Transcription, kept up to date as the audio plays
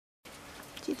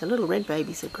see the little red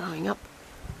babies are growing up.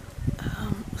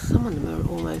 Some of them are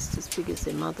almost as big as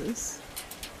their mothers.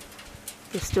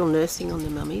 They're still nursing on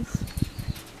their mummies,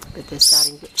 but they're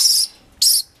starting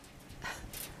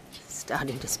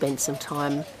to spend some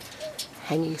time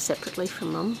hanging separately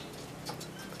from mum.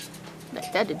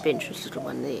 That adventurous little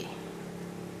one there.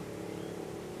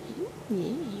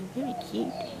 Yeah, very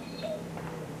cute.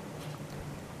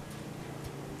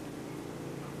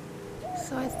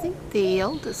 So I think the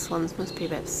eldest ones must be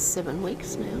about 7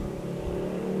 weeks now.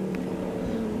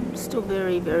 Still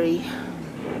very, very,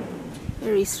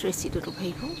 very stressy little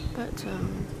people, but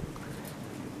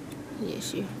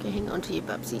yes, you can hang on to your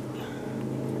bubsy.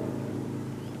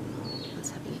 It's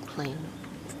having a clean.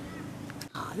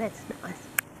 Oh, that's nice.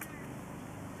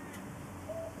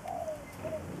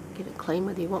 Get it clean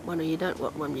whether you want one or you don't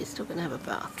want one, you're still going to have a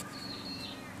bath.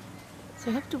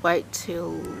 So you have to wait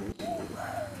till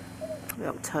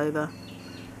October,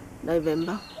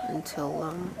 November,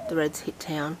 until the reds hit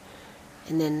town,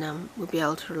 and then we'll be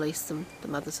able to release them. The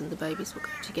mothers and the babies will go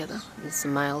together. There's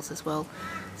some males as well.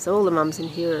 So all the mums in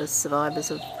here are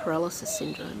survivors of Paralysis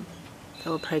Syndrome. They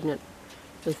were pregnant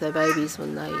with their babies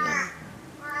when they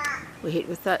were hit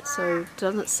with that, so it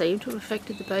doesn't seem to have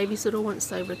affected the babies at all once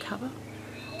they recover.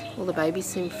 All the babies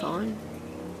seem fine.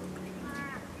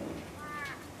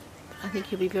 I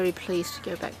think you'll be very pleased to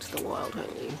go back to the wild,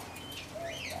 won't you?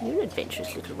 You're an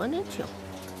adventurous little one, aren't you?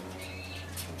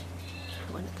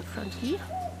 The one at the front here.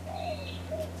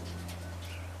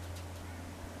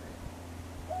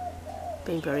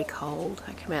 Been very cold.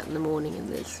 I come out in the morning and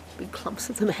there's big clumps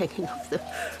of them hanging off the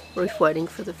roof waiting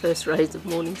for the first rays of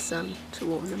morning sun to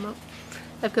warm them up.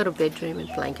 They've got a bedroom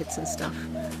and blankets and stuff.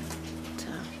 But,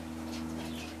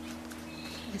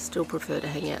 they still prefer to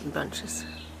hang out in bunches.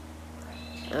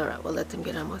 Alright, we'll let them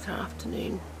get on with our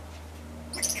afternoon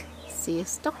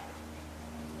siesta.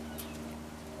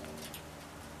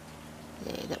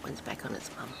 Yeah, that one's back on its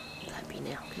mum. It's happy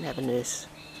now. Can have a nurse.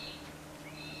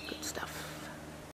 Good stuff.